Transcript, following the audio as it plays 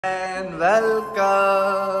And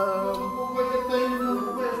welcome.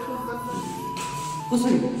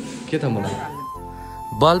 के था मलाई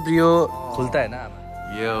बल्ब यो खुल्ता है ना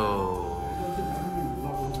यो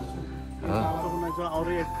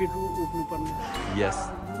यस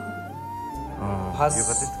यो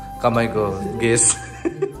कति कमाईको गेस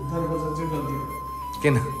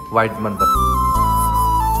किन व्हाइट मन पर्छ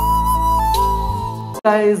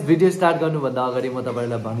गाइस भिडियो स्टार्ट गर्नुभन्दा अगाडि म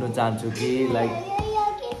तपाईहरुलाई भन्न चाहन्छु कि लाइक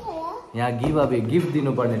यहाँ गिभ अवे गिफ्ट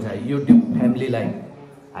दिनुपर्ने छ युट्युब फ्यामिलीलाई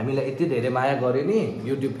हामीलाई यति धेरै माया गर्यो नि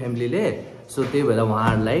युट्युब फ्यामिलीले सो त्यही भएर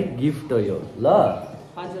उहाँहरुलाई गिफ्ट हो यो ल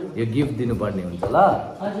यो गिफ्ट दिनुपर्ने हुन्छ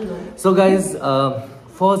ल so guys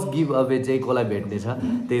first give away चाहिँ कोलाई भेट्ने छ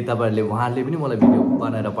त्यही तपाईहरुले उहाँहरुले पनि मलाई भिडियो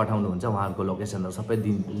बनाएर पठाउनुहुन्छ उहाँहरुको लोकेसनहरु सबै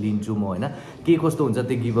लिन्छु म हैन के कस्तो हुन्छ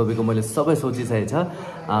त्यो गिभ अवेको मैले सबै सोचिसकेको छ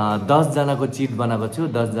 10 जनाको चिट बनाएको छु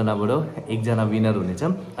 10 जनाबाट एकजना विनर हुनेछ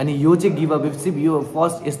अनि यो चाहिँ गिभ अवे सिर्फ यो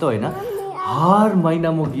फर्स्ट यस्तो हैन हर महिना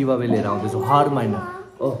म गिभ अवे लिएर आउँदैछु हर महिना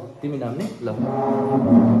ओ तिमी नाम नि ल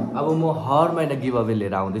अब म हर महिना गिभ अवे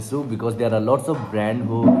लिएर आउँदैछु because there are lots of brand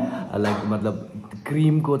हो लाइक मतलब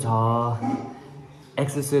क्रीमको छ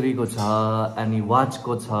एक्सेसरीको छ अनि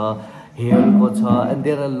वाचको छ हेयरको छ and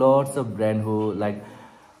there are lots of brand हो लाइक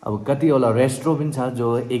अब कतिवटा रेस्ट्रो पनि छ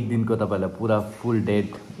जो एक दिनको तपाईलाई पुरा फुल डेट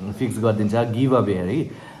फिक्स गरिदिन्छ गिभ अवे है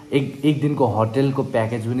एक दिनको होटलको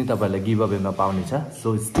प्याकेज पनि तपाईलाई गिभ अवेमा पाउने छ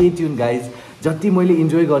सो स्टे ट्युन गाइज जति मैले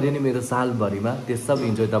इन्जोय गरेँ नि मेरो सालभरिमा त्यो सब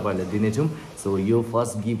इन्जोय तपाईहरुलाई दिनेछु सो यो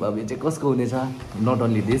फर्स्ट गिभ अवे चाहिँ कसको हुनेछ नट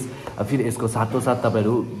ओन्ली दिस फेरि यसको साथोसाथ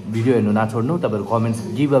तपाईहरु भिडियो हेर्नु नछोड्नु तपाईहरु कमेन्ट्स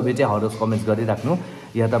गिभ अवे चाहिँ हरस कमेन्ट्स गरिराख्नु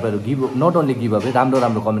या तपाईहरु give not only give away राम्रो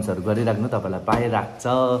राम्रो कमेन्ट्सहरु गरिराख्नु तपाईलाई पाइराख्छ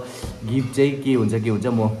गिफ्ट चाहिँ के हुन्छ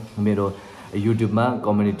म मेरो युट्युबमा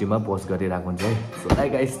कम्युनिटीमा पोस्ट गरिराख्छु हुन्छ है so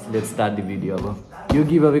like guys let's start the video अब यो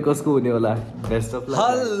गिभ अवे कसको हुने होला best of lock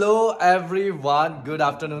hello everyone good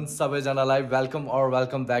afternoon सबैजनालाई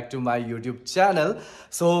welcome back to my YouTube channel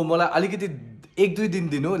so मलाई अलिकति एक दुई दिन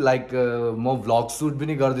दिनु लाइक म भ्लग सुट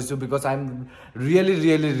पनि गर्दैछु because I am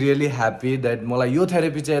really happy that मलाई यो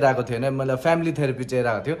थेरेपी चाहिरहेको थिएन मलाई फ्यामिली थेरेपी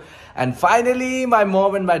चाहिरहेको थियो and finally my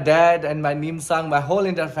momo and my dad and my निमसाङ my whole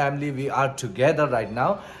entire family we are together right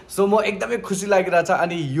now so म एकदमै खुसी लागिरहेछ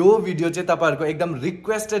अनि यो भिडियो चाहिँ तपाईहरुको एकदम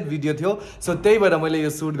रिक्वेस्टेड भिडियो थियो सो त्यही भएर मैले यो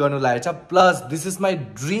सुट गर्नु लागेछ plus this is my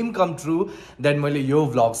dream com true that मैले यो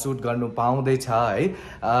भ्लग सुट गर्नु पाउँदैछ है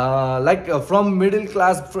like from middle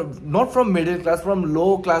class not from middle class from low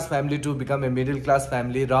class family to become a middle class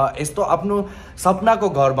family र यस्तो आफ्नो सपनाको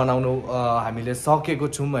घर बनाउनु हामीले सकेको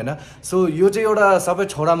छौँ हैन सो यो चाहिँ एउटा सबै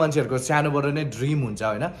छोरा मान्छेहरुको सानोबाट नै ड्रिम हुन्छ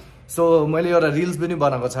हैन सो मैले एउटा रिल्स पनि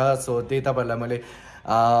बनाएको छ सो त्यही तपाईहरुलाई मैले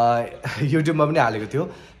युट्युबमा पनि हालेको थियो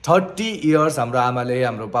 30 इयर्स हाम्रो आमाले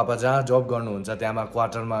हाम्रो पापा जहाँ जब गर्नुहुन्छ त्यहाँमा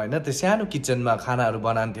क्वार्टरमा हैन त्यो सानो किचनमा खानाहरू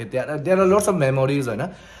बनान्थे त्यहाँ there are lots of memories हैन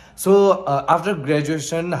सो आफ्टर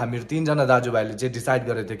ग्रेजुएसन हामीहरू 3 जना दाजुभाइले चाहिँ डिसाइड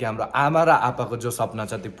गरेको थियो कि हाम्रो आमा र आप्पाको जो सपना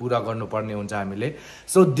छ त्यो पुरा गर्नुपर्ने हुन्छ हामीले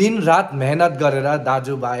सो दिन रात मेहनत गरेर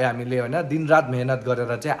दाजुभाइ हामीले हैन दिन रात मेहनत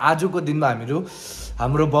गरेर चाहिँ आजको दिनमा हामीहरू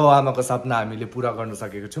हाम्रो बाउ आमाको सपना हामीले पुरा गर्न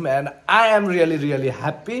सकेको छौँ and I am really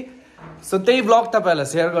happy so त्यही ब्लग तपाईहरुलाई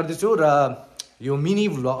सेयर गर्दैछु र यो मिनी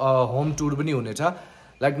होम टुर पनि हुनेछ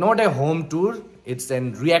like not A home tour it's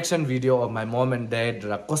an reaction video of my momo and dad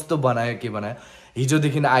र कस्तो बनायो के बनायो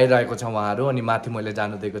हिजोदेखि आइरहेको छ उहाँहरू अनि माथि मैले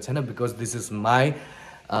जानु दिएको छैन because this is my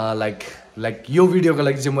like यो भिडियोको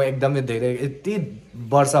लागि चाहिँ म एकदमै धेरै यति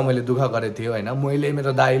वर्ष मैले दुःख गरेको थिएँ होइन मैले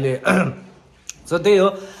मेरो दाइले सो त्यही हो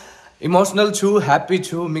इमोसनल छु ह्याप्पी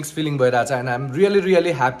छु मिक्स फिलिङ भइरहेछ and I am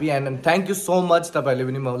really happy and thank you so much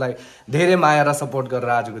तपाईँहरूले पनि मलाई धेरै माया र सपोर्ट गरेर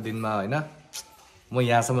आजको दिनमा होइन म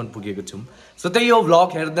यहाँसम्म पुगेको छु सो त्यही यो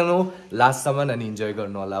भ्लग हेर्दैनौ लास्टसम्म अनि इन्जोय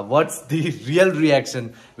गर्नु होला what's the real reaction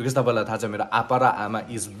because तपाईँलाई थाहा छ मेरो आप्पा र आमा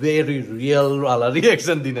इज भेरी रियल वाला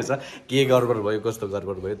रियाक्सन दिनेछ के गडबड भयो कस्तो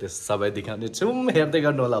गडबड भयो त्यो सबै देखाउने छौँ हेर्दै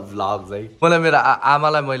गर्नु होला भ्लग चाहिँ मलाई मेरो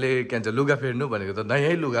आमालाई मैले के भन्छ लुगा फेर्नु भनेको त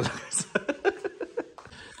नयाँ लुगा लगाएछ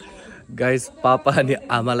गाइस पापा अनि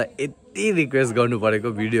आमालाई यति रिक्वेस्ट गर्नु परेको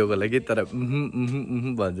भिडियोको लागि तर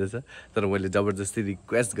भन्छ तर मैले जबरजस्ती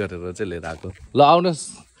रिक्वेस्ट गरेर चाहिँ लिएर आएको ल आउनुहोस्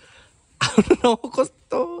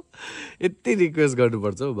कस्तो यति रिक्वेस्ट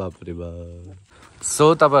गर्नुपर्छ हौ बापरे बाप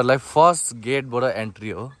सो तपाईँहरूलाई फर्स्ट गेटबाट एन्ट्री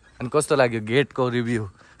हो अनि कस्तो लाग्यो गेटको रिभ्यू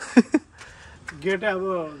गेट अब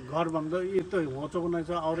घर भन्दा यस्तो होचो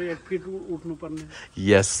बनाएको छ अरू 1 फिट उठ्नु पर्ने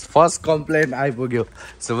यस फर्स्ट कम्प्लेन आइपुग्यो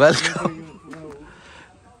सो वेलकम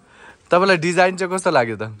तपाईलाई डिजाइन चाहिँ कस्तो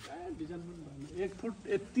लाग्यो त 1 फुट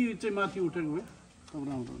यति चाहिँ माथि उठेको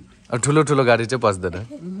हो ठुलो ठुलो गाडी चाहिँ पस्दैन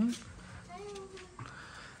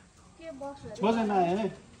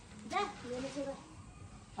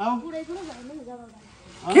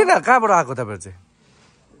किन कहाँबाट आएको तपाईहरु चाहिँ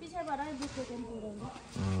ओ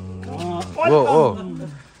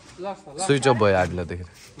स्विच अफ भयो हामीलाई देखेर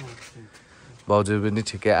भाउजू पनि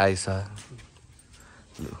ठिकै आइछ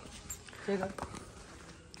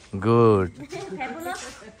गुड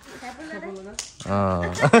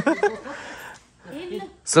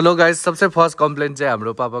सो लो गाइस सबसे फर्स्ट कम्प्लेन चाहिँ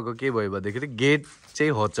हाम्रो पापाको के भयो भन्दाखेरि गेट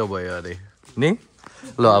चाहिँ होचो भयो अरे नि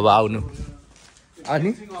ल अब आउनु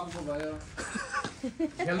अनि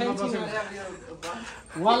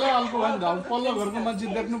उहाँले अल्को भयो पल्लो घरको मान्छे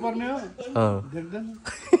देख्नु पर्ने हो देख्दैन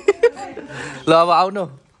ल अब आउनु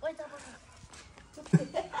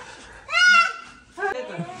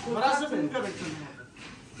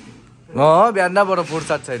बिहानबाट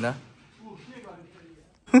फुर्सद छैन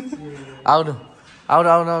आउनु आउनु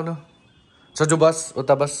आउनु आउनु छोटो बस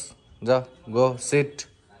उता बस जा गो सिट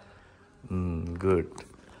गुड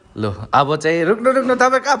ल अब चाहिँ रुक्नु रुक्नु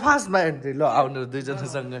तपाईँ कहाँ फास्टमा एन्ट्री ल आउनु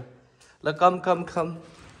दुईजनासँग ल कम कम कम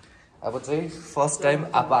अब चाहिँ फर्स्ट टाइम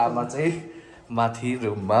आप्पा आमा चाहिँ माथि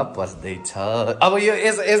रुममा बस्दैछ अब यो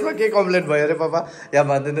यसमा के कम्प्लेन भयो अरे पापा यहाँ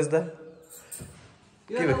भनिदिनुहोस् त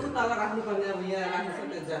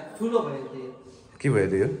के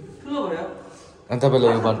भयो यो अनि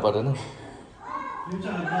तपाईँलाई यो मन परेन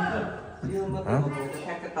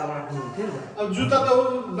जुत्ता त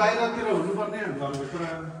बाहिरतिर हुनुपर्ने घरभित्र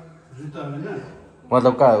जुत्ता होइन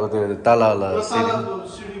मतलब कहाँ हो त्यो तालावाला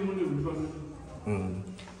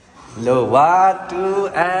लो 1 2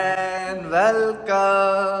 एन्ड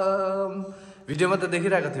वेलकम भिडियोमा त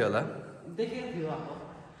देखिरहेको थियो होला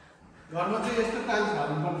घरमा चाहिँ यस्तो टाइल्स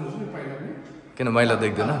हाल्नुपर्छ नि पहिला नि किन मैला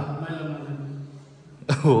देख्दैन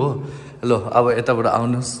हो ल अब यताबाट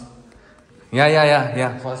आउनुहोस् यहाँ यहाँ यहाँ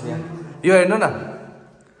यहाँ फर्स्ट यहाँ यो हेर्नु न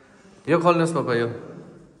यो खोल्नुहोस् पापा यो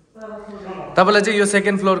तपाईँलाई चाहिँ यो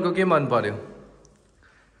सेकेन्ड फ्लोरको के मन पर्यो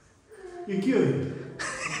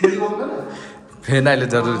फेन अहिले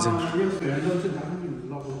जरुरी छ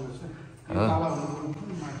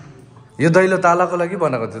यो दैलो तालाको लागि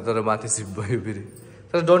बनाएको थियो तर माथि सिफ्ट भयो फेरि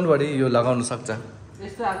तर डोन्ट वरी यो लगाउनु सक्छ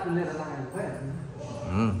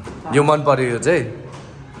यो मन पर्यो यो चाहिँ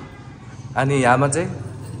अनि यहाँमा चाहिँ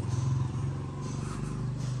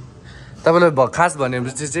तपाईँलाई खास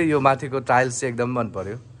भनेपछि चाहिँ यो माथिको टाइल्स चाहिँ एकदम मन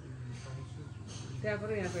पर्यो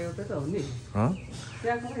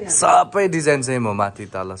सबै डिजाइन चाहिँ म माथि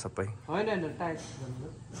तल सबै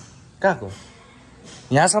कहाँको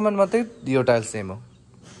यहाँसम्म मात्रै यो टाइल्स चाहिँ म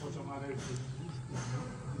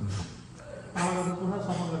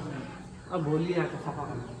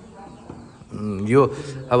यो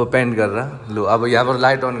अब पेन्ट गरेर लु अब यहाँबाट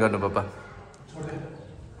लाइट अन गर्नु पापा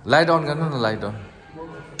लाइट अन गर्नु न लाइट अन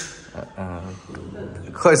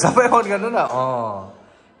खोइ सबै अन गर्नु न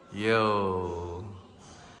यो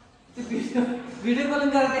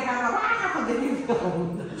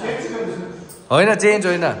होइन चेन्ज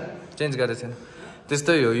होइन चेन्ज गरेको छैन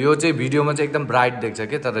त्यस्तै हो यो चाहिँ भिडियोमा चाहिँ एकदम ब्राइट देख्छ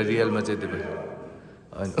क्या तर रियलमा चाहिँ त्यो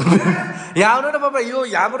होइन यहाँ आउनु न पापा यो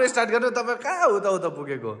यहाँबाट स्टार्ट गर्नु तपाईँ कहाँ उता उता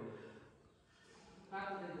पुगेको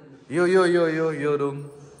यो यो यो यो यो रुम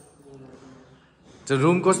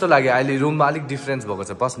रुम कस्तो लाग्यो अहिले रुममा अलिक डिफ्रेन्स भएको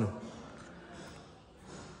छ पस्नु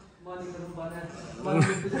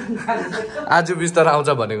आज बिस्तार आउँछ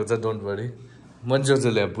भनेको छ डोन्ट वरी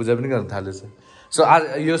मन्छेहरूले पूजा पनि गर्न थालेछ सो आज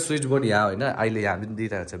यो स्विच बोर्ड यहाँ होइन अहिले यहाँ पनि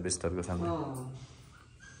दिइरहेको छ बिस्तारको सामने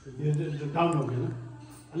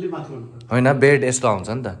होइन बेड यस्तो आउँछ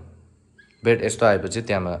नि त बेड यस्तो आएपछि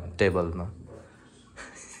त्यहाँमा टेबलमा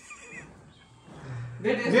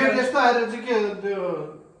बेड यस्तो आएर चाहिँ के त्यो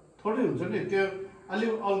थोरै हुन्छ नि त्यो अलि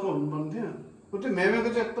अल्को हुनुपर्ने थियो त्यो मेमेको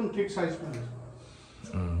चाहिँ एकदम ठिक साइजमा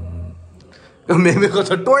मेमेको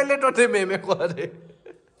छ टोइलेट हो मेमेको अरे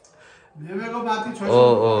मेमेको माथि छ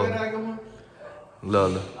ल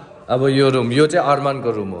ल अब यो रुम यो चाहिँ अरमानको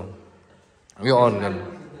रुम हो यो अन गर्नु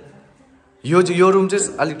यो रुम चाहिँ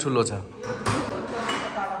अलिक ठुलो छ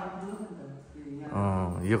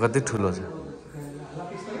यो कति ठुलो छ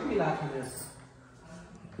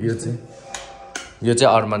यो चाहिँ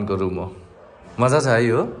अरमानको रुम हो मजा छ है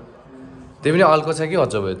यो त्यो पनि अल्को छ कि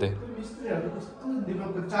अझ भयो त्यही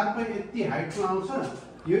यति हाइटमा आउँछ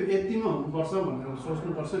यो यतिमा हुनुपर्छ भनेर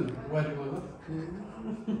सोच्नुपर्छ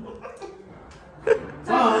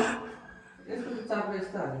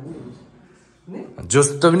नि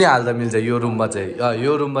जस्तो पनि हाल्दा मिल्छ यो रुममा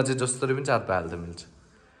चाहिँ जस्तो पनि चारपा हाल्दा मिल्छ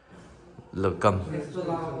ल कम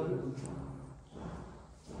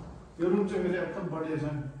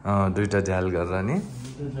दुईटा झ्याल गरेर नि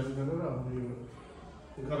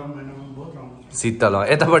शीतल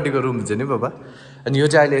यतापट्टिको रुम हुन्छ नि बाबा अनि यो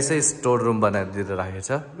चाहिँ अहिले यसै स्टोर रुम बनाएर दिएर राखेको छ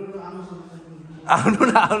आउनु न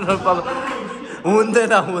पापा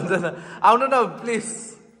हुँदैन आउनु न प्लिज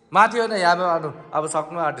माथि होइन यहाँ अब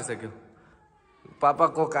सक्नु आँटिसक्यो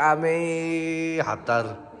पापाको कामै हतार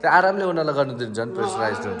त्यो आरामले उनीहरूलाई गर्नु दिन्छ नि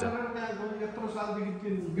प्रेसराइज हुन्छ यत्रो सालदेखि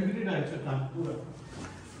बिग्रिरहेको छ काम पुरा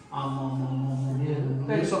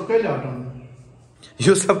आमा सबैले हटाउनु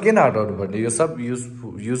यो सब किन हटाउनु पर्ने यो सब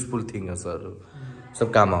युजफुल थिङ हो सर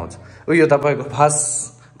सब काम आउँछ यो तपाईँको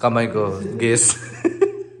फास्ट कमाइको गेस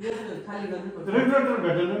रेगुलेटर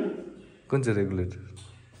भेटेन नि कुन चाहिँ रेगुलेटर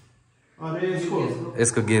अरे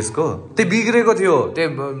यसको गेसको त्यो बिग्रेको थियो त्यो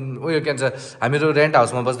उयो के भन्छ हामीहरू रेन्ट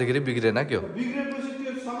हाउसमा बस्दाखेरि बिग्रेन के हो बिग्रेपछि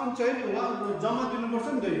त्यो सामान चाहियो जम्मा दिनुपर्छ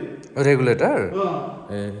नि त रेगुलेटर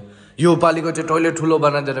ए यो पालिको चाहिँ टोइलेट ठुलो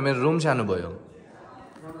बनाइदिएर मेरो रुम सानो भयो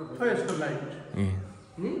ए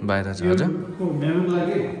बाहिर छ हजुर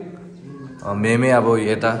मेमे अब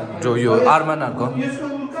यता जो यो आर्मानहरूको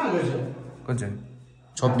कुन चाहिँ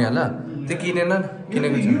छोप्ने होला त्यो किनेन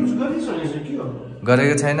किनेको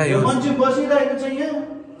गरेको छैन यो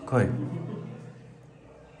खै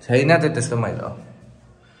छैन त त्यस्तो मैले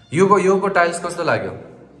योको टाइल्स कस्तो लाग्यो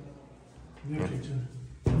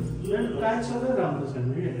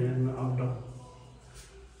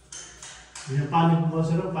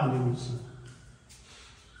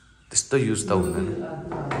त्यस्तो युज त हुँदैन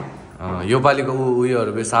यो पालिको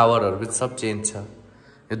उयोहरू पनि सावरहरू पनि सब चेन्ज छ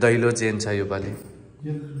यो दैलो चेन्ज छ यो पालि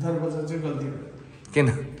किन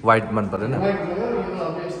वाइट मन परेन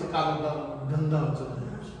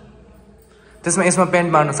त्यसमा यसमा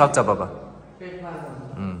पेन्ट मार्न सक्छ पापा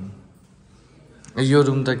यो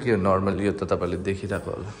रुम त के हो नर्मल यो त तपाईँले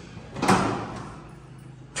देखिरहेको होला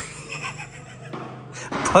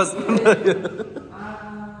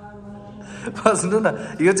फस्नु न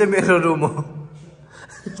यो चाहिँ मेरो रुम हो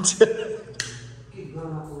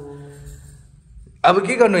अब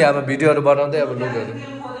के गर्नु यहाँ भिडियोहरू बनाउँदै अब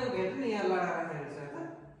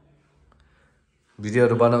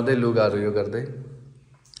भिडियोहरू बनाउँदै लुगाहरू यो गर्दै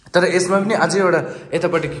तर यसमा पनि अझै एउटा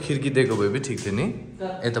यतापट्टि खिड्की दिएको भए पनि ठिक थियो नि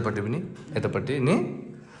यतापट्टि पनि यतापट्टि नि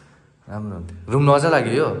राम्रो हुन्थ्यो रुम मजा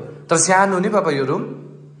लाग्यो यो तर सानो नि पापा यो रुम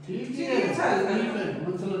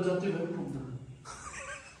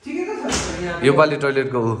योपालि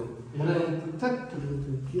टोइलेटको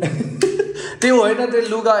त्यो होइन त्यो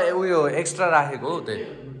लुगा उयो एक्स्ट्रा राखेको हो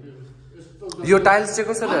त्यो यो टाइल्स चाहिँ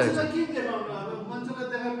कसरी राखेको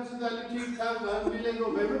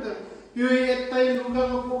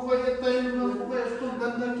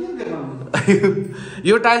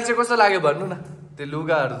यो टाइल्स चाहिँ कस्तो लाग्यो भन्नु न त्यो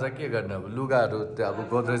लुगाहरू चाहिँ के गर्ने अब लुगाहरू त्यो अब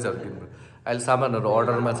गोद्रेजहरू किन्नु अहिले सामानहरू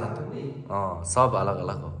अर्डरमा छ नि त सब अलग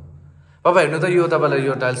अलग हो पापा हेर्नु त यो तपाईँलाई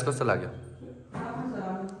यो टाइल्स कस्तो लाग्यो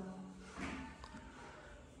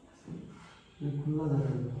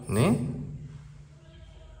नि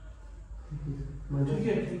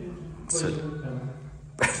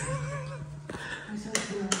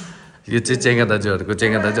यो चाहिँ चेङ्गा दाजुहरूको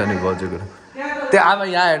चेङ्गा दाजु अनि भाउजूको त्यो अब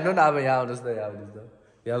यहाँ हेर्नु न अब यहाँ आउनुहोस् त यहाँ आउनुहोस् त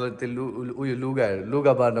यहाँ त्यो उयो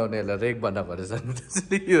लुगा बनाउनेहरूलाई रेक बनाएको रहेछ नि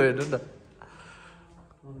त्यसरी यो हेर्नु न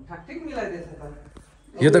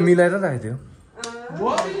यो त मिलाएर राखेको थियो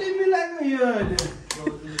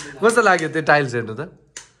कस्तो लाग्यो त्यो टाइल्स हेर्नु त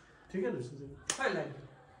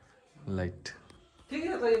लाइट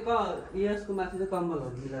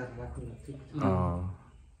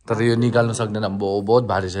तर यो निकाल्नु सक्दैन बहुत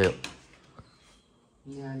भारी छ यो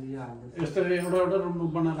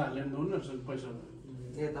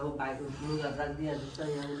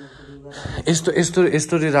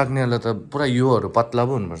यस्तो राख्नेहरूलाई त पुरा योहरू पत्ला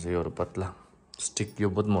पो हुनुपर्छ योहरू पत्ला स्टिक यो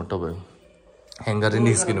बहुत मोटो भयो ह्याङ्गरै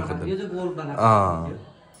निस्किनु खोज्दैन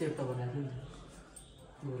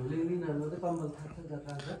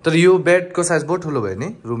तर यो बेडको साइज बहुत ठुलो भयो नि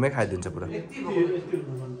रुमै खाइदिन्छ पुरा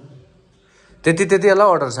त्यति होला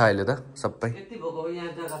अर्डर छ अहिले त सबै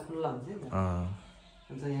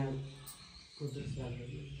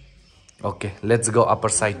okay let's go upper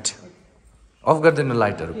side of गरिदिनु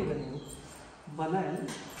लाइटहरू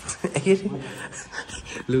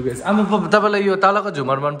आमा तपाईँलाई यो तलको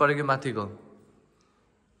झुमर मन पऱ्यो कि माथिको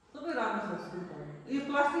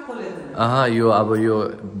यो अब यो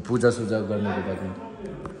पूजा सुजा गर्नुको लागि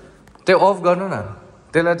त्यो अफ गर्नु न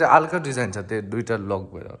त्यसलाई चाहिँ अर्को डिजाइन छ त्यो दुईवटा लक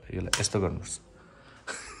भएर यसलाई यस्तो गर्नुपर्छ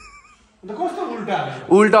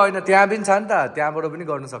उल्टा होइन त्यहाँ पनि छ नि त त्यहाँबाट पनि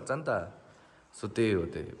गर्नु सक्छ नि त सो त्यही हो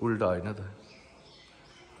त्यही उल्टा होइन त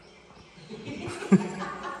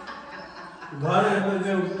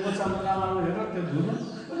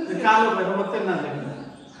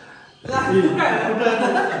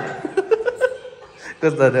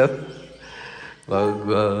कस्तो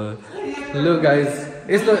लु गाइस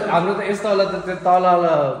यस्तो हाम्रो त यस्तो होला त त्यो तल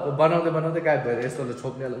बनाउँदै गायब भएर यस्तो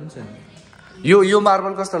छोप्ने होला पनि छ नि यो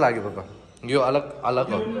मार्बल कस्तो लाग्यो बाबा यो अलग अलग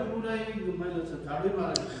हो पुरै मैला छ झाडै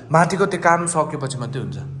मारेको माथिको त्यो काम सकेपछि मात्रै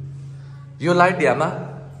हुन्छ यो लाइट यहाँमा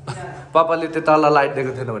पापाले त्यो तल लाइट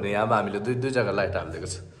दिएको थिएन भने यहाँमा हामीले दुई जग्गा लाइट हालिदिएको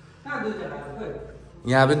छ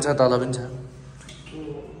यहाँ पनि छ तल पनि छ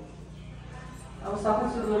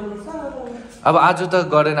अब आज त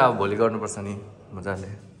गरेन अब भोलि गर्नुपर्छ नि मजाले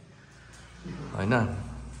होइन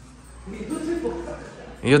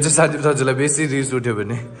यो चाहिँ साथी दाजुलाई बेसी रिस उठ्यो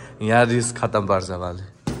भने यहाँ रिस खत्तम पार्छ उहाँले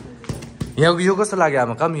यहाँ यो कस्तो लाग्यो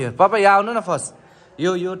आमा कम यो पापा यहाँ आउनु न फर्स्ट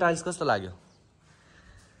यो टाइल्स कस्तो लाग्यो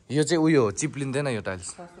यो चाहिँ उयो हो चिप्लिँदैन यो टाइल्स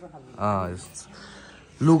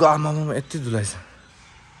लुगा आमामा यति धुलाइ छ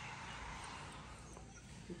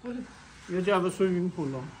यो चाहिँ अब स्विमिङ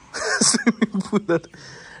पुल हो स्विमिङ पुल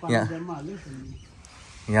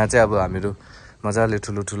यहाँ चाहिँ अब हामीहरू मजाले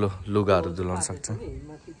ठुलो ठुलो लुगाहरू धुलाउन सक्छ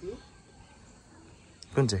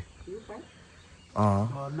कुन चाहिँ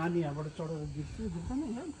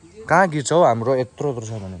कहाँ गिर्छ हौ हाम्रो यत्रो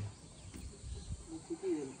छ भने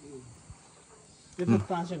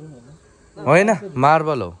होइन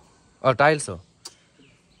मार्बल हो टाइल्स हो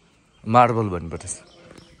मार्बल भन्नुपर्छ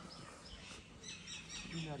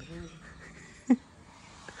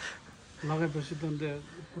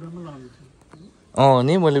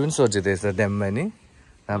नि मैले पनि सोचेँ त्यस्तो ड्याममा नि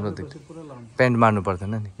राम्रो देख्छ पेन्ट मार्नु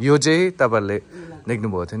पर्दैन नि यो चाहिँ तपाईँहरूले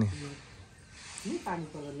देख्नुभएको थियो नि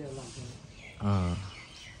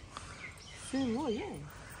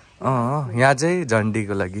यहाँ चाहिँ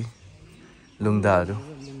झन्डीको लागि लुङ्दाहरू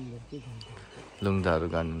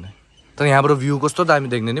गाड्नु तर यहाँबाट भ्यू कस्तो दामी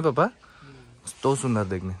देख्ने नि पापा कस्तो सुन्दर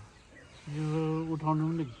देख्ने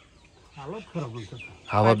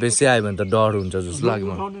हावा बेसी आयो भने त डर हुन्छ जस्तो लाग्यो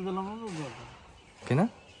मलाई किन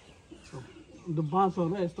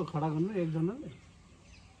बाँसहरू यस्तो खडा गर्नु एकजनाले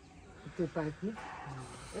त्यो पाइपले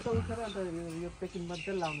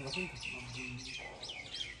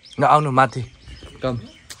आउनु माथि कम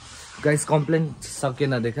गाइस कम्प्लेन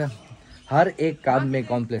सकेन देखा हर एक काम में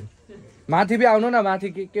कम्प्लेन माथि भी आउनु न माथि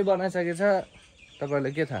के बनाइसकेको छ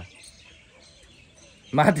तपाईँहरूलाई के थाहा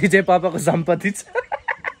माथि चाहिँ पापाको सम्पत्ति छ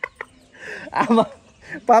आमा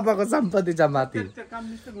पापाको सम्पत्ति छ माथि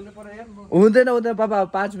हुँदैन पापा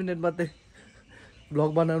 5 मिनट मात्रै ब्लग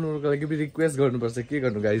बनाउनुको लागि रिक्वेस्ट गर्नुपर्छ के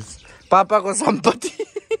गर्नु गाइस पापाको सम्पत्ति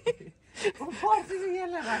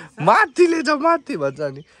माथिले छ माथि भन्छ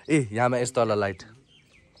नि ए यहाँमा यस्तो होला लाइट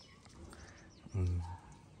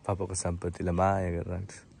पापाको सम्पत्तिलाई माया गरेर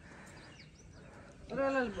राख्छ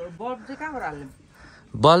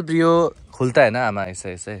बल्ब यो खुल्ता होइन आमा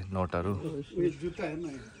यसै नोटहरू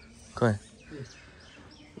खै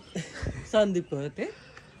सन्दीपको हो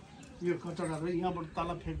यो कचडाहरू यहाँबाट तल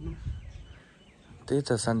फ्याँक्नु त्यही त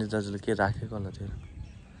सन्दीप दाजुले के राखेको होला त्यो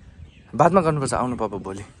बादमा गर्नुपर्छ आउनु पापा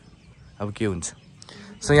भोलि अब के हुन्छ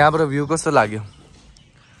सो यहाँबाट भ्यू कस्तो लाग्यो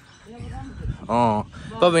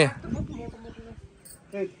पापा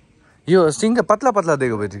यो सिङ्ग पत्ला पत्ला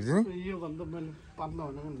दिएको भए ठिक थियो नि यो भन्दा मैले पातला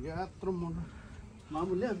भनेको यत्रो मोटो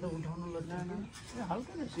मामुले अन्त उठाउनु लग्दैन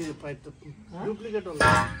हल्का नै पाइप त डुप्लिकेट होला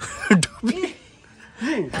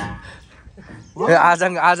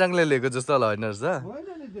आजाङले लिएको जस्तो होला होइन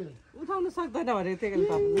रहेछ उठाउन सक्दैन भने त्यही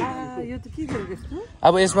यो त के गरेको यस्तो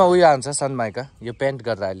अब यसमा उयो आउँछ सनमाइका यो पेन्ट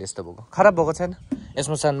गरेर अहिले यस्तो भएको खराब भएको छैन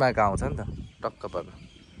यसमा सनमाइका आउँछ नि त टक्क पर्नु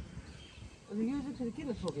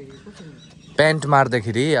पेन्ट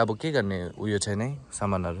मार्दाखेरि अब के गर्ने उयो छैन है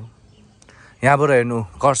सामानहरू यहाँबाट हेर्नु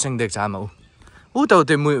कर्सिङ देख्छ आमा ऊ त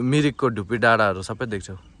त्यो मिरिकको ढुप्पी डाँडाहरू सबै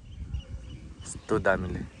देख्छौ यस्तो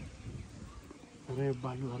दामीले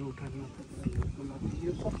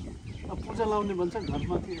पूजा लाउने भन्छ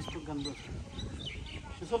घरमाथि यस्तो गन्ध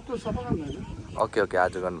ओके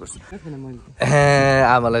आज गर्नुपर्छ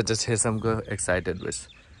आमालाई चाहिँ छेसमको एक्साइटेड भएछ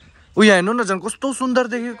उयो हेर्नु न झन् कस्तो सुन्दर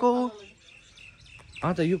देखेको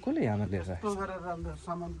त यो कसले यहाँ लिएर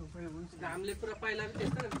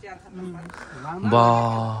बा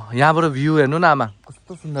यहाँबाट भ्यू हेर्नु न आमा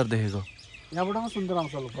कस्तो सुन्दर देखेको यहाँबाट सुन्दर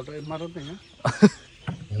आउँछ होला फोटो मार त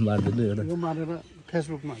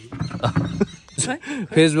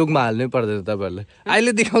फेसबुकमा हाल्नै पर्दैन तपाईँहरूलाई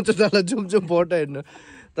अहिले देखाउँछु तल जुम फोटो हेर्नु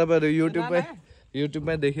तपाईँहरू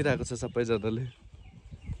युट्युबमै देखिरहेको छ सबैजनाले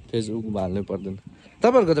फेसबुकमा हाल्नै पर्दैन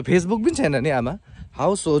तपाईँहरूको त फेसबुक पनि छैन नि आमा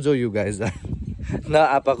हाउ सोजो यु गाइज न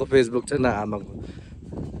आप्पाको फेसबुक छ न आमाको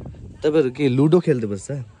तपाईँहरू के लुडो खेल्दै बस्छ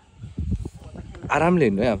आरामले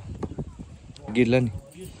हिँड्नु है अब गिर्ला नि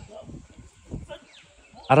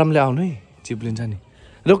आरामले आउनु है चिप्लिन्छ नि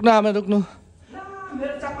रोक्नु आमा रोक्नु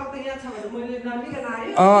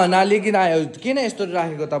नालिकन आयो किन यस्तो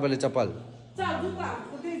राखेको तपाईँले चप्पल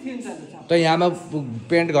त यहाँमा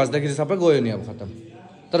पेन्ट घस्दाखेरि सबै गयो नि अब खत्तम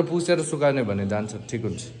तर पुसेर सुकाउने भने जान्छ ठिक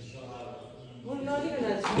हुन्छ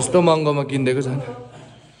यस्तो महँगोमा किनिदिएको छन्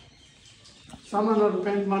सामानहरू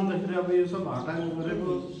पेन्ट मार्दाखेरि अब यो सब हटाएर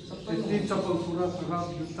गरेको यति चप्पल पुरा खराब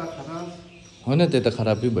जुत्ता खराब होइन त्यो त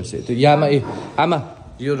खराबै भइसक्यो त्यो यामा आमा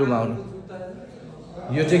यो रुम आउनु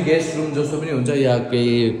यो चाहिँ गेस्ट रुम जस्तो पनि हुन्छ या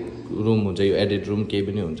केही रुम हुन्छ यो एडिट रुम केही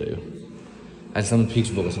पनि हुन्छ यो अहिलेसम्म फिक्स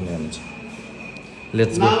भएको छैन यहाँ चाहिँ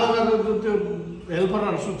लेट्स गो त्यो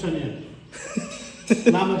हेल्परहरू सुत्छ नि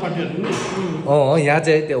लामो पार्टीहरू यहाँ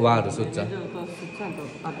चाहिँ त्यो उहाँहरू सुत्छ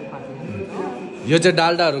यो चाहिँ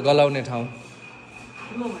डाल्डाहरू गलाउने ठाउँ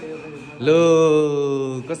लो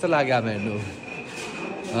कस्तो लाग्यो आमा हेर्नु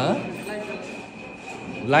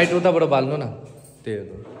लाइट उताबाट बाल्नु न त्यही हो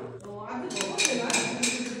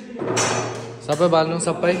सबै बाल्नु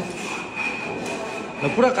सबै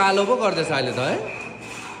पुरा कालो पो गर्दैछ अहिले त है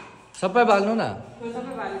सबै बाल्नु न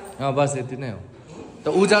बस यति नै हो त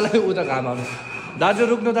उजालै उता घाम आउनु दाजु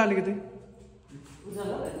रुक्नु त अलिकति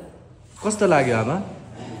कस्तो लाग्यो आमा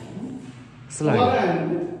कस्तो लाग्यो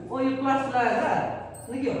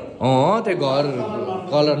त्यो घर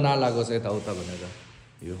कलर नलागोस् यताउता भनेर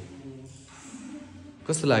यो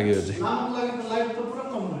कस्तो लाग्यो यो चाहिँ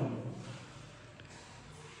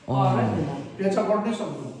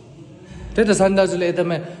त्यही त सन दाजुले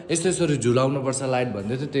यतामा यस्तो यसरी झुलाउनु पर्छ लाइट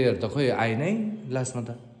भन्दै थियो त्योहरू त खोइ आएन है लास्टमा त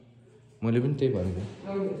मैले पनि त्यही भनेको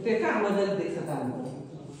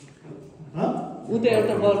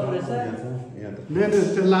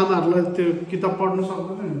त्यो लामाहरूलाई त्यो किताब पढ्नु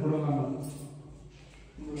सक्दैन नि बुढो लामा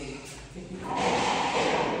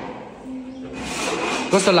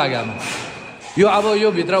कस्तो लाग्यो आमा यो अब यो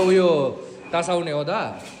भित्र उयो तासाउने हो दा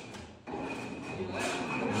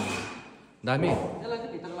दामी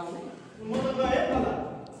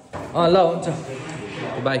ल हुन्छ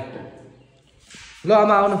बाई ल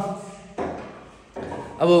आमा आउनु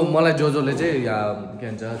अब मलाई जोजोले चाहिँ यहाँ के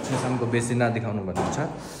भन्छ छेसामको बेसी नदेखाउनु भन्ने छ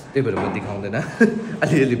त्यही भएर म देखाउँदैन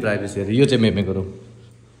अलिअलि प्राइभेसीहरू यो चाहिँ मेमेको रुम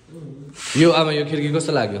यो आमा यो खिड्की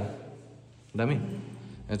कस्तो लाग्यो दामी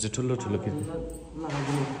यहाँ चाहिँ ठुलो ठुलो खिड्की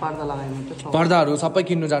पर्दाहरू सबै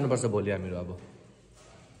किन्नु जानुपर्छ भोलि हामीहरू अब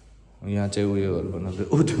यहाँ चाहिँ उयोहरू बनाउँदै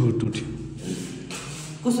उठ्यो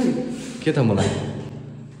के त मलाई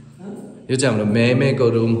यो चाहिँ हाम्रो मेमेको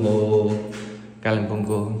रुम हो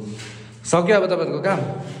कालिम्पोङको सक्यो अब तपाईँहरूको काम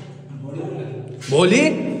भोलि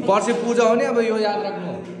पर्सि पूजा हो नि अब यो याद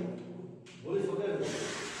राख्नु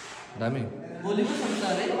दामी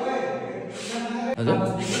हजुर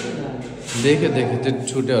देख्यो त्यो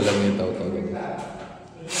छुट्यो होला नि यताउता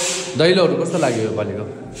दैलोहरू कस्तो लाग्यो यो पालिको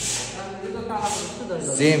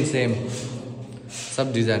सेम सब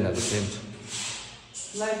डिजाइनहरू सेम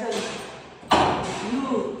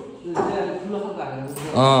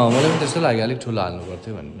मलाई पनि त्यस्तो लाग्यो अलिक ठुलो हाल्नु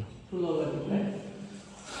पर्थ्यो भनेर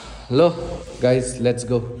ल guys let's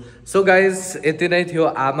go so guys यति नै थियो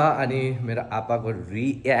आमा अनि मेरो आप्पाको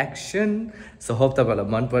रिएक्सन सो होप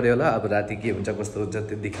तपाईँहरूलाई मन पर्यो होला अब राति के हुन्छ कस्तो हुन्छ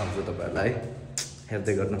त्यो देखाउँछु तपाईँहरूलाई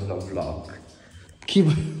हेर्दै गर्नु ल भ्लग के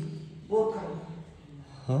भयो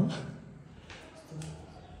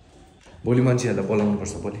भोलि मान्छेहरूलाई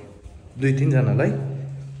बोलाउनुपर्छ भोलि 2-3 जनालाई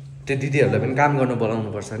त्यो दिदीहरूलाई पनि काम गर्नु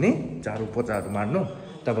बोलाउनुपर्छ नि झाडु पोचाहरू मार्नु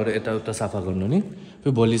तपाईँहरू यताउता सफा गर्नु नि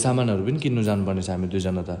फेरि भोलि सामानहरू पनि किन्नु जानुपर्ने छ हामी 2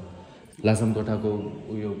 जना त लासम कोठाको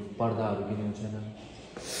उयो पर्दाहरू किन्नु छैन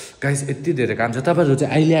गाइस यति धेरै काम छ तपाईँहरू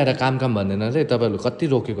चाहिँ अहिले आएर काम भन्दैन रे तपाईँहरू कति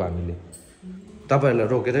रोकेको हामीले तपाईँहरूलाई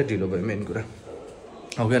रोकेरै ढिलो भयो मेन कुरा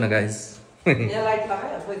हो कि न गाइस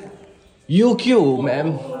यो के हो म्याम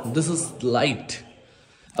दिस इज लाइट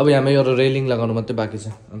अब यहाँमा यो रेलिङ लगाउनु मात्रै बाँकी छ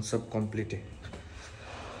अनि सब कम्प्लिट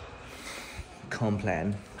कम्प्लान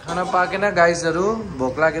खाना पाकेन गाइसहरू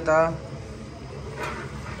भोक लाग्यो त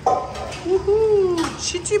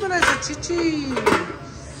चिची बनाएछ चिची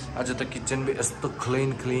आज त किचन भी यस्तो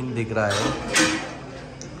क्लीन दिख रहा है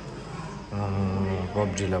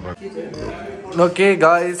ओके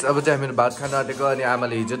गाइस अब चाहिँ हामीहरू भात खान आँटेको अनि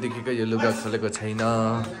आमाले हिजोदेखिको यो लुगा खोलेको छैन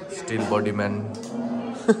स्टिल बडी म्यान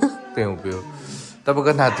प्याउ प्याउ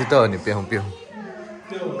तपाईँको नाति त हो नि प्याउ प्याउ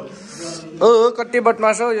ओ कति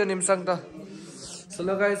बदमास हो यो निम्सङ त सो ल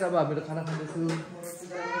गाइस अब हामीहरू खाना खाँदैछु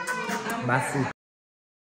मासु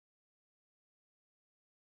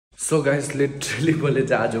सो गाइस लिटरली मैले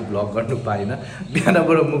चाहिँ आज भ्लग गर्नु पाइनँ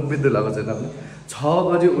बिहानबाट मुख पनि धुलाएको छैन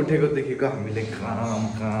 6 बजे उठेकोदेखिको हामीले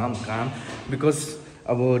काम बिकज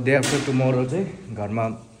अब डे आफ्टर टुमोरो चाहिँ घरमा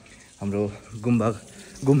हाम्रो गुम्बा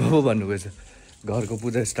पो भन्नुभएछ घरको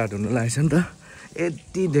पूजा स्टार्ट हुनु लागेछ नि त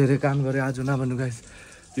यति धेरै काम गरेँ आज नभन्नु गाइस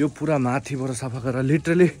यो पुरा माथिबाट सफा गरेर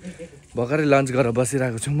लिटरली भर्खरै लन्च गरेर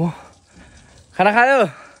बसिरहेको छु म खाना खायो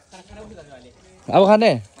अब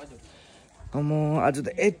खाने म आज त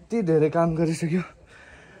यति धेरै काम गरिसक्यो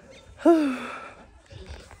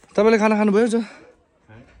तपाईँले खाना खानुभयो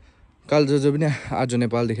कालजो पनि आज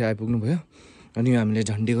नेपालदेखि आइपुग्नु भयो अनि हामीले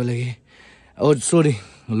झन्डीको लागि सरी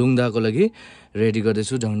लुङदाको लागि रेडी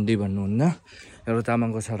गर्दैछु झन्डी भन्नुहुन्न एउटा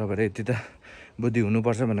तामाङको छोरा भएर यति त बुद्धि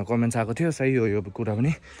हुनुपर्छ भनेर कमेन्ट्स आएको थियो सही हो यो कुरा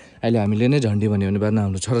पनि अहिले हामीले नै झन्डी भन्यो भने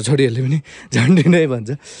बादमा हाम्रो छोराछोरीहरूले पनि झन्डी नै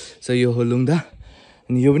भन्छ सो यो हो लुङदा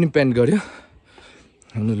अनि यो पनि पेन्ट गर्यो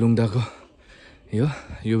हाम्रो लुङदाको यो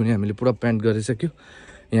पनि हामीले पुरा पेन्ट गरिसक्यो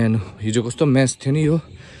यहाँ हिजो कस्तो म्याच थियो नि यो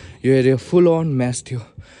एरिया फुल अन म्याच थियो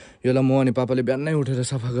योलाई म अनि पापाले बिहानै उठेर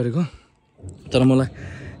सफा गरेको तर मलाई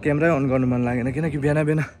क्यामेरै अन गर्नु मन लागेन किनकि बिहान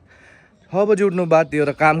 6 बजी उठ्नु बाद त्यो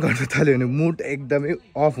एउटा काम गर्नु थाल्यो भने मुड एकदमै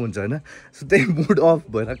अफ हुन्छ होइन सो त्यही मुड अफ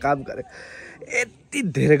भएर काम गरे यति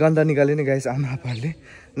धेरै गन्दा निकाल्यो नि गाइस आमा आप्पाले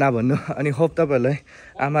नभन्नु अनि होप तपाईँहरूलाई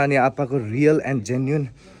आमा अनि आप्पाको रियल एन्ड जेन्युन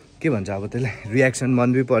के भन्छ अब त्यसलाई रियाक्सन मन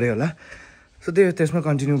पनि पऱ्यो होला सो त्यसमा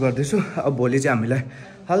कन्टिन्यू गर्दैछु अब भोलि चाहिँ हामीलाई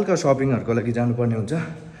हल्का सपिङहरूको लागि जानुपर्ने हुन्छ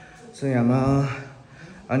सो यहाँमा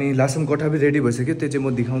अनि लासम कोठा पनि रेडी भइसक्यो त्यो चाहिँ म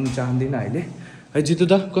देखाउनु चाहदिनँ अहिले है जितु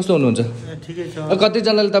दा कस्तो हुनुहुन्छ ठिकै छ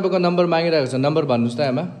कतिजनाले तपाईँको नम्बर मागिरहेको छ नम्बर भन्नुहोस् त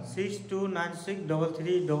आमा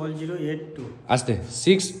 6296330082 आस्ते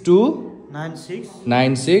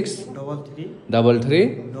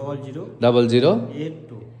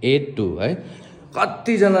 629633330082 है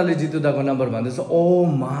कतिजनाले जितु दाको नम्बर भन्दैछ ओ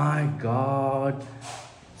माई गॉड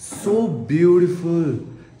सो ब्युटिफुल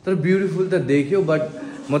तर ब्युटिफुल त देख्यो बट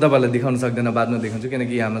म तपाईँलाई देखाउन सक्दैन बादमा देखाउँछु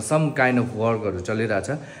किनकि हाम्रो सम काइन्ड अफ वर्कहरू चलिरहेछ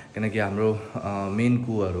किनकि हाम्रो मेन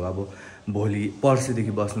कुहरू अब भोलि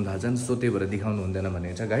पर्सिदेखि बस्नु थाल्छन् सो त्यही भएर देखाउनु हुँदैन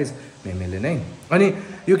भनेको छ गाइस मेमेले नै अनि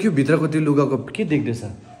यो के भित्रको त्यो लुगाको के देख्दैछ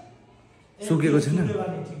सुकेको छैन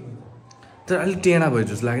तर अलिक टेना भयो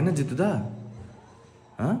जस्तो लागेन जितु दा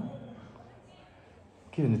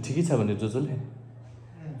के भन्नु ठिकै छ भने जोजोले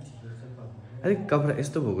अलिक कपडा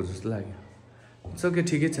यस्तो भएको जस्तो लाग्यो सक्यो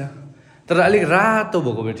ठिकै छ तर अलिक रातो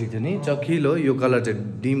भएको भए ठिक थियो नि चखिलो यो कलर चाहिँ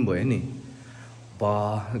डिम भयो नि बा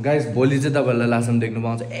गाइस भोलि चाहिँ तपाईँहरूलाई लासम देख्नु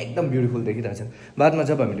पाउँछ एकदम ब्युटिफुल देखिरहेछ बादमा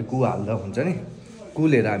जब हामीले कु हाल्दा हुन्छ नि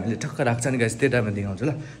कुलेर हामीले ठक्क राख्छ नि गाइस त्यो टाइममा देखाउँछ ल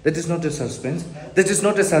that is not A suspense that is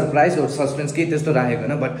not A surprise हो सस्पेन्स केही त्यस्तो राखेको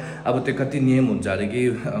होइन बट अब त्यो कति नियम हुन्छ अरे कि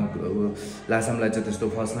लासमलाई चाहिँ त्यस्तो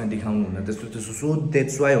फर्स्टमा देखाउनु हुँदैन त्यस्तो सो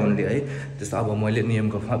द्याट्स वाइ ओन्ली है त्यस्तो अब मैले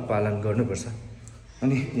नियमको पालन गर्नुपर्छ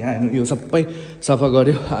अनि यहाँ हेर्नु यो सबै सफा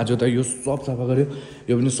गऱ्यो आज त यो सब सफा गऱ्यो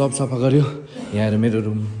यो पनि सब सफा गऱ्यो यहाँ हेर मेरो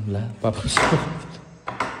रुम ला पापा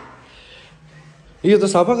यो त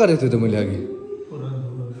सफा गरेको थियो त मैले अघि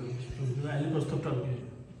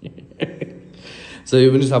सो यो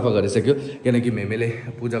पनि सफा गरिसक्यो किनकि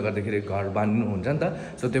मेमेले पूजा गर्दाखेरि घर बाँध्नुहुन्छ नि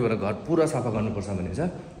त सो त्यही भएर घर पुरा सफा गर्नुपर्छ भनेको छ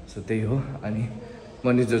सो त्यही हो अनि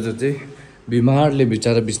मनी जो चाहिँ बिमारले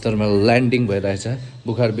बिचरा बिस्तरमा ल्यान्डिङ भइरहेछ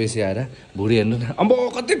बुखार बेसी आएर भुँडी हेर्नु न अम्बो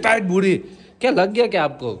कति टाइट भुँडी क्या लग गया क्या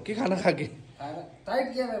आपको के खाना खाके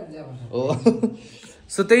हो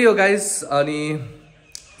सो त्यही हो गाइस अनि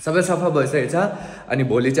सबै सफा भइसकेको छ अनि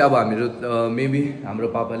भोलि चाहिँ अब हामीहरू मेबी हाम्रो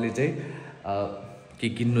पापाले चाहिँ के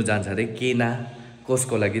किन्नु जान्छ अरे केना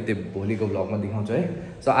कसको लागि त्यो भोलिको भ्लगमा देखाउँछु है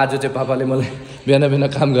सो आज चाहिँ पापाले मलाई बिहान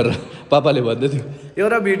काम गरेर पापाले भन्दै थियो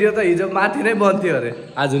एउटा भिडियो त हिजो माथि नै बन्थ्यो अरे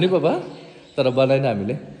आज नि पापा तर बनाएन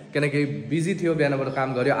हामीले किनकि बिजी थियो बिहानबाट काम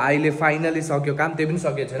गऱ्यो अहिले फाइनली सक्यो काम त्यही पनि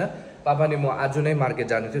सकेको छैन पापाले म आज नै मार्केट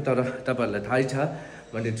जानु थियो तर तपाईँहरूलाई थाहै छ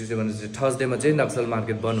मन्डे ट्युजडे भनेपछि थर्सडेमा चाहिँ नक्सल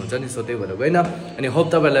मार्केट बन्द हुन्छ नि सो त्यही भएर गएन अनि होप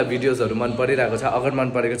तपाईँहरूलाई भिडियोजहरू मन परिरहेको छ अगर मन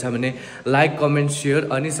परेको छ भने लाइक कमेन्ट सेयर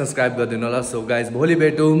अनि सब्सक्राइब गरिदिनु होला सो गाइज भोलि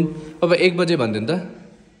भेटौँ पापा 1 बजे भनिदिनु त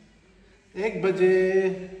 1 बजे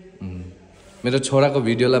मेरो छोराको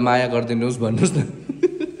भिडियोलाई माया गरिदिनुहोस् भन्नुहोस् न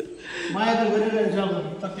माया त गरिरहन्छ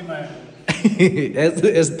कति माया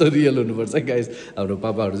यस्तो रियल हुनुपर्छ गाइस हाम्रो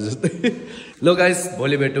पापाहरू जस्तै ल गाइस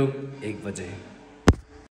भोलि भेटौँ 1 बजे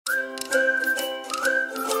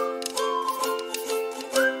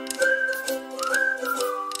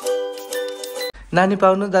नानी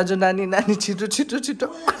पाउनु दाजु नानी छिटो